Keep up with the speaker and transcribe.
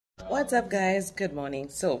What's up, guys? Good morning.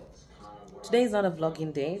 So today is not a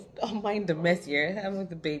vlogging day. Don't mind the mess here. I'm with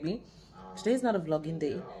the baby. Today is not a vlogging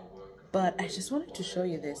day, but I just wanted to show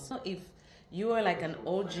you this. If you are like an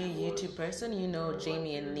OG YouTube person, you know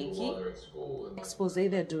Jamie and Nikki expose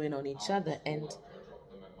they're doing on each other, and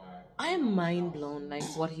I am mind blown. Like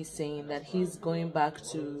what he's saying, that he's going back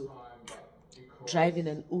to driving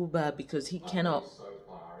an Uber because he cannot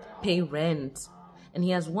pay rent, and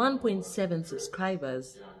he has 1.7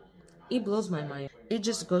 subscribers. It blows my mind. It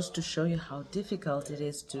just goes to show you how difficult it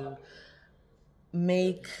is to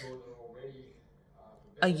make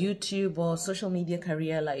a YouTube or social media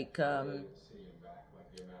career like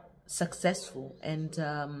successful and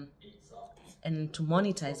to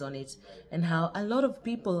monetize on it, and how a lot of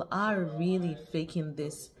people are really faking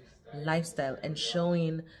this lifestyle and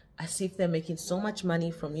showing as if they're making so much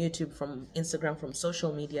money from YouTube, from Instagram, from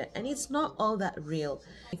social media, and it's not all that real.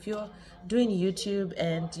 If you're doing YouTube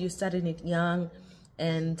and you're starting it young,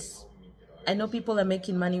 and I know people are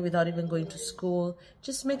making money without even going to school,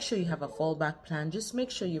 just make sure you have a fallback plan. Just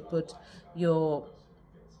make sure you put your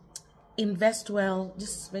invest well.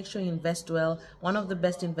 Just make sure you invest well. One of the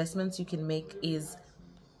best investments you can make is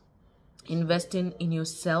investing in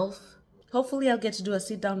yourself. Hopefully I'll get to do a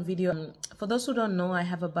sit-down video. For those who don't know, I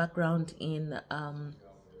have a background in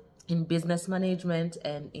business management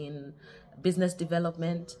and in business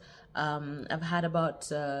development. I've had about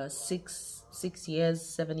 7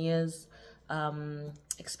 years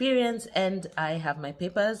experience, and I have my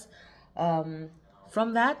papers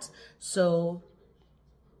from that. So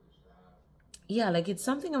yeah, like it's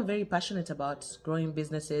something I'm very passionate about, growing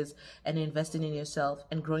businesses and investing in yourself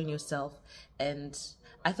and growing yourself. And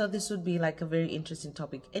I thought this would be like a very interesting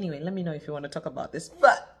topic. Anyway, let me know if you want to talk about this.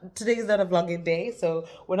 But today is not a vlogging day, so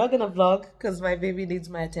we're not going to vlog because my baby needs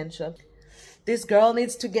my attention. This girl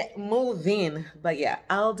needs to get moving. But yeah,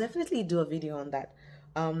 I'll definitely do a video on that.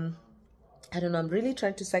 I don't know, I'm really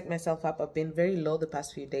trying to psych myself up. I've been very low the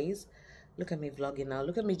past few days. Look at me vlogging now.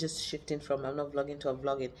 Look at me just shifting from I'm not vlogging to I'm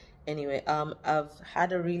vlogging. Anyway, I've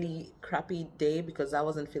had a really crappy day because I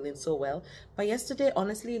wasn't feeling so well. But yesterday,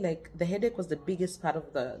 honestly, like the headache was the biggest part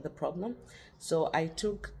of the problem. So I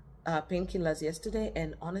took painkillers yesterday,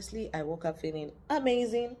 and honestly, I woke up feeling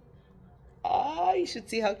amazing. Ah, you should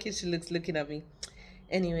see how cute she looks looking at me.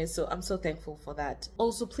 Anyway, so I'm so thankful for that.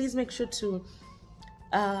 Also, please make sure to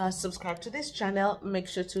subscribe to this channel. Make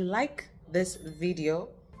sure to like this video.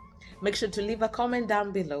 Make sure to leave a comment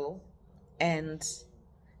down below, and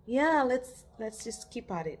yeah, let's just keep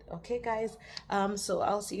at it, okay guys? So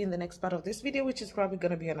I'll see you in the next part of this video, which is probably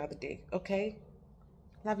gonna be another day. Okay,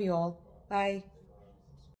 love you all, bye.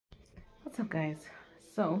 What's up, guys?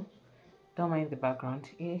 So don't mind the background,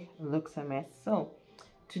 it looks a mess. So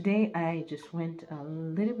today I just went a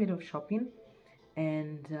little bit of shopping,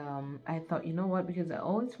 and I thought, you know what, because I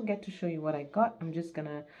always forget to show you what I got, I'm just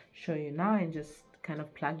gonna show you now and just kind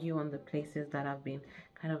of plug you on the places that I've been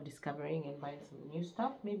kind of discovering and buying some new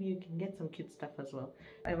stuff. Maybe you can get some cute stuff as well.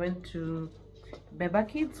 I went to Beba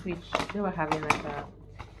Kids, which they were having like a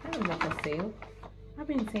kind of like a sale. I've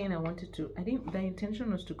been saying I wanted to, the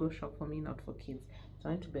intention was to go shop for me, not for kids. So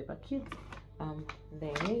I went to Beba Kids.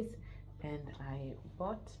 There it is, and I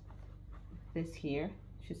bought this here.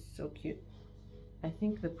 She's so cute. I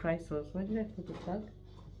think the price was, where did I put the tag?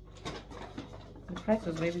 The price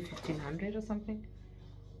was maybe 1500 or something.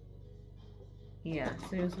 Yeah,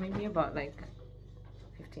 so it was maybe about like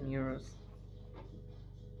 15 euros.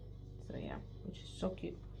 So yeah, which is so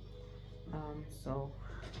cute. So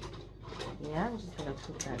yeah, I'm just gonna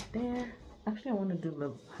put that there. Actually, I want to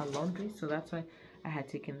do her laundry, so that's why I had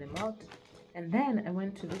taken them out. And then I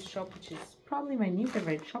went to this shop, which is probably my new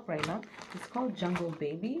favorite shop right now. It's called Jungle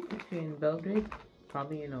Baby. If you're in Belgrade,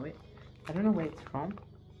 probably you know it. I don't know where it's from.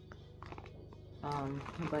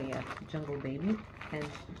 But yeah, Jungle Baby, and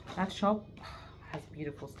that shop has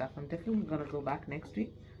beautiful stuff. I'm definitely gonna go back next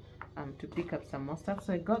week to pick up some more stuff.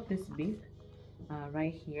 So I got this beef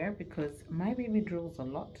right here because my baby drools a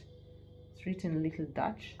lot. It's written Little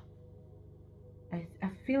Dutch. I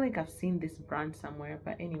feel like I've seen this brand somewhere,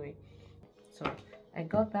 but anyway, so I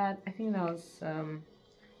got that. I think that was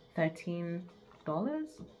 $13,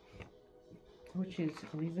 which is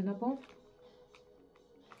reasonable.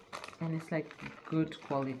 And it's like good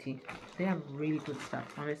quality. They have really good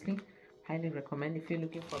stuff, honestly. Highly recommend if you're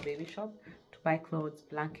looking for a baby shop to buy clothes,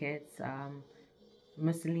 blankets,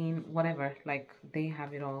 muslin, whatever. Like they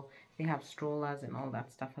have it all. They have strollers and all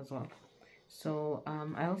that stuff as well. So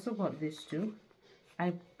I also got this too.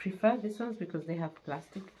 I prefer this ones because they have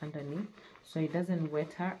plastic underneath, so it doesn't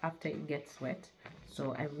wet her after it gets wet.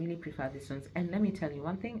 So I really prefer these ones. And let me tell you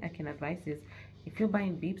one thing I can advise is If you're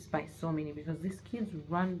buying Beeps, buy so many, because these kids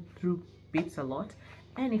run through Beeps a lot.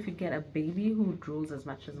 And if you get a baby who drools as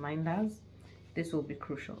much as mine does, this will be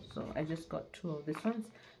crucial. So I just got 2 of these ones.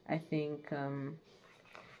 I think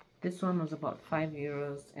this one was about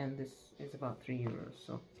 €5 and this is about €3.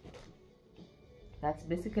 So that's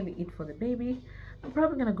basically it for the baby. I'm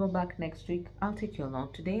probably gonna go back next week. I'll take you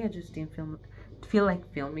along. Today I just didn't feel like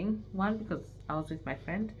filming one because I was with my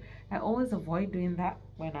friend. I always avoid doing that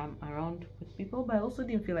when I'm around with people, but I also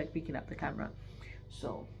didn't feel like picking up the camera.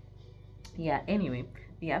 So yeah, anyway,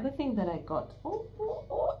 the other thing that I got,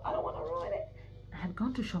 I don't want to ruin it. I had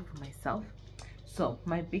gone to shop for myself. So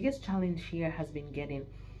my biggest challenge here has been getting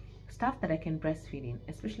stuff that I can breastfeed in,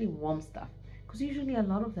 especially warm stuff, because usually a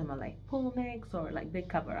lot of them are like pull necks or like they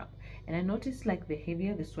cover up, and I noticed like the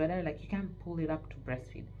heavier the sweater, like you can't pull it up to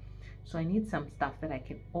breastfeed. So I need some stuff that I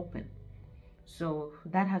can open. So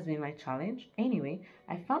that has been my challenge. Anyway,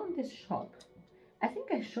 I found this shop. I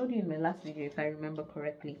think I showed you in my last video if I remember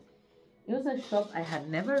correctly. It was a shop I had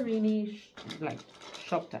never really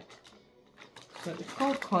shopped at. So it's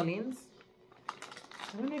called Collins.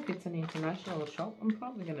 I don't know if it's an international shop. I'm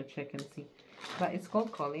probably gonna check and see, but it's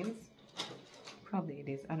called Collins. Probably it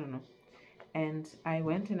is, I don't know. And I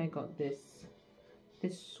went and I got this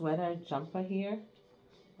sweater jumper here.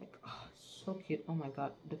 Like, oh, so cute. Oh my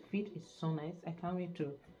god, the fit is so nice. I can't wait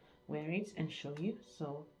to wear it and show you.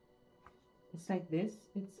 So it's like this.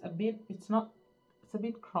 It's a bit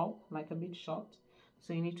cropped, like a bit short,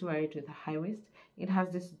 so you need to wear it with a high waist. It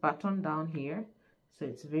has this button down here, so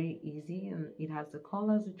it's very easy, and it has the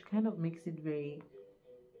collars, which kind of makes it very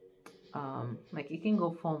like you can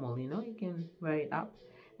go formal, you know, you can wear it up.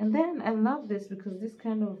 And then I love this because this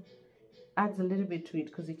kind of adds a little bit to it,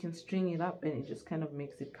 because you can string it up and it just kind of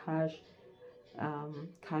makes it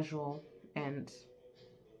casual. And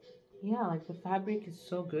yeah, like the fabric is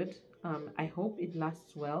so good. I hope it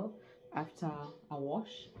lasts well after a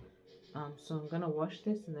wash. So I'm gonna wash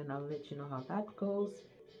this and then I'll let you know how that goes.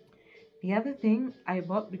 The other thing I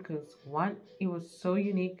bought, because one, it was so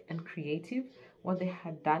unique and creative what they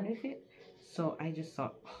had done with it, so I just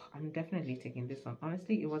thought, oh, I'm definitely taking this one.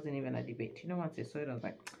 Honestly, it wasn't even a debate, you know. Once I saw it, I was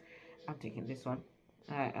like, I'm taking this one.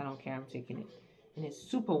 I don't care, I'm taking it. And it's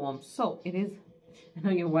super warm. So it is, I know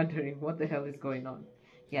you're wondering what the hell is going on.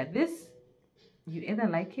 Yeah, this, you either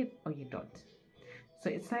like it or you don't. So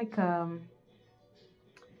it's like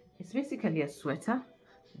it's basically a sweater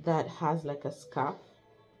that has like a scarf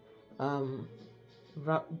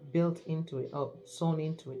built into it or sewn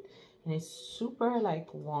into it, and it's super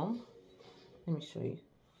like warm. Let me show you.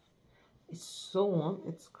 It's so warm,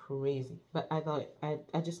 it's crazy. But I thought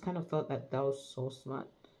I just kind of thought that was so smart,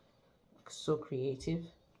 so creative,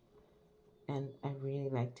 and I really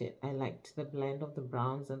liked it. I liked the blend of the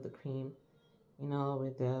browns and the cream, you know,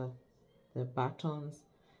 with the buttons.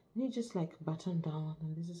 And you just like button down,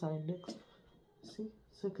 and this is how it looks. See,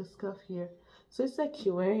 it's like a scarf here. So it's like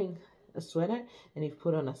you're wearing a sweater and you've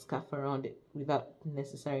put on a scarf around it without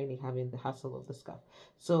necessarily having the hassle of the scarf.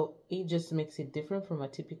 So it just makes it different from a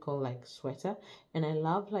typical like sweater. And I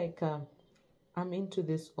love like I'm into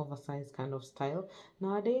this oversized kind of style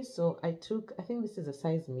nowadays. So I think this is a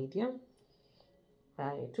size medium.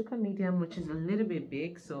 I took a medium, which is a little bit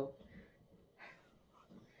big. So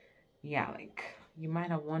yeah, like you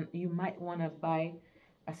might want to buy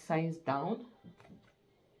a size down.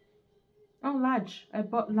 Oh, large. I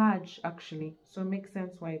bought large actually, so it makes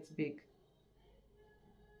sense why it's big.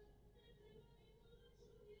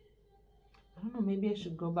 I don't know, maybe I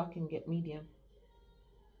should go back and get medium.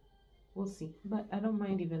 We'll see, but I don't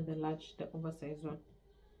mind even the large, the oversized one.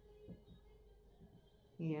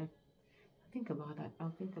 Yeah, think about that.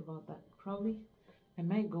 I'll think about that. Probably I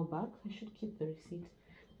might go back. I should keep the receipt.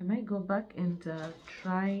 I might go back and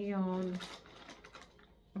try on.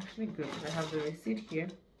 Actually, good. I have the receipt here,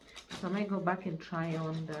 so I might go back and try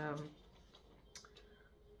on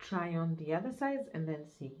the other size and then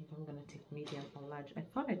see if I'm gonna take medium or large. I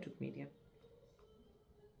thought I took medium.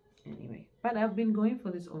 Anyway, but I've been going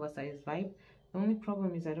for this oversized vibe. The only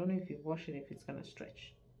problem is I don't know if you wash it if it's gonna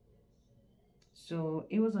stretch. So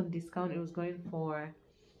it was on discount. It was going for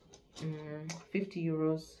 50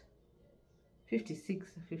 euros,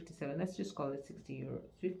 56, 57. Let's just call it 60 euros,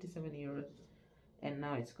 57 euros. And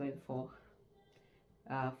now it's going for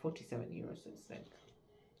 47 euros. So it's like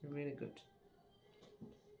really good.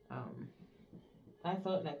 I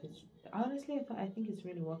thought like it's honestly I think it's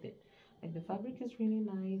really worth it. Like the fabric is really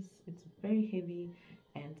nice. It's very heavy,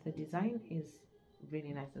 and the design is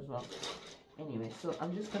really nice as well. Anyway, so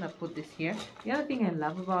I'm just gonna put this here. The other thing I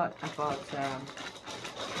love about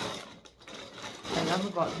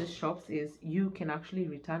this shops is you can actually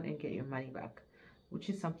return and get your money back. which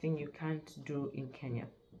is something you can't do in Kenya.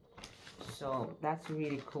 So that's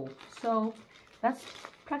really cool. So that's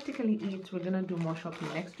practically it. We're gonna do more shopping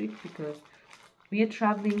next week because we are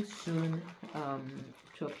traveling soon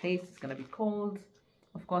to a place. It's gonna be cold.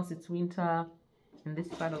 Of course, it's winter in this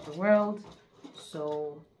part of the world.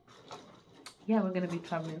 So yeah, we're gonna be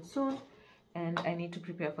traveling soon, and I need to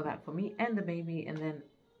prepare for that for me and the baby. And then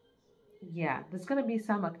yeah, there's gonna be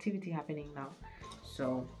some activity happening now.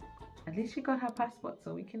 So at least she got her passport,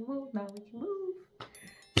 so we can move now. We can move.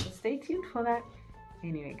 So stay tuned for that.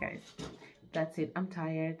 Anyway, guys, that's it. I'm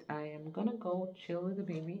tired. I am gonna go chill with the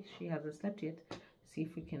baby. She hasn't slept yet. See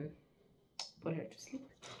if we can put her to sleep.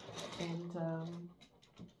 And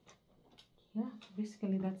yeah,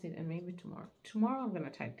 basically that's it. And maybe tomorrow I'm gonna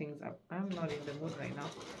type things up. I'm not in the mood right now.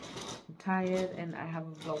 I'm tired and I have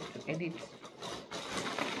a vlog to edit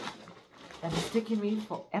that is taking me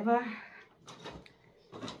forever,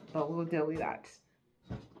 but we'll deal with that.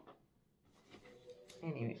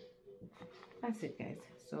 Anyway, that's it, guys.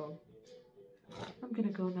 So I'm gonna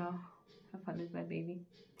go now, have fun with my baby,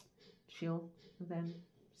 chill, and then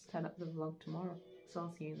start up the vlog tomorrow. So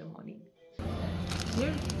I'll see you in the morning.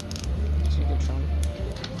 Here, here.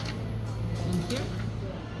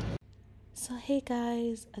 So hey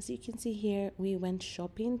guys, as you can see here, we went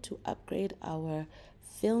shopping to upgrade our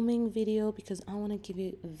filming video because I want to give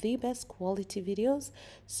you the best quality videos.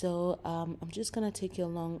 So I'm just gonna take you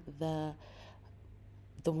along the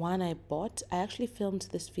one I bought. I actually filmed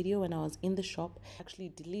this video when I was in the shop. I actually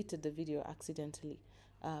deleted the video accidentally,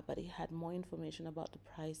 but it had more information about the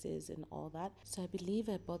prices and all that. So I believe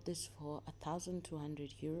I bought this for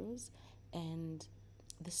 1,200 euros, and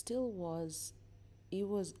the still was, it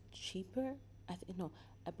was cheaper. I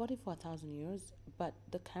bought it for 1,000 euros, but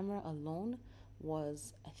the camera alone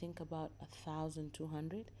was, I think, about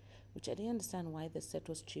 1,200, which I didn't understand why the set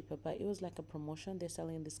was cheaper, but it was like a promotion. They're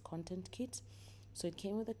selling this content kit. So it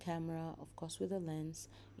came with a camera, of course with a lens,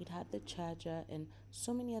 it had the charger and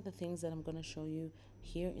so many other things that I'm going to show you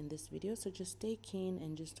here in this video. So just stay keen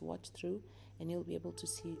and just watch through and you'll be able to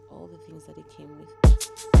see all the things that it came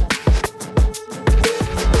with.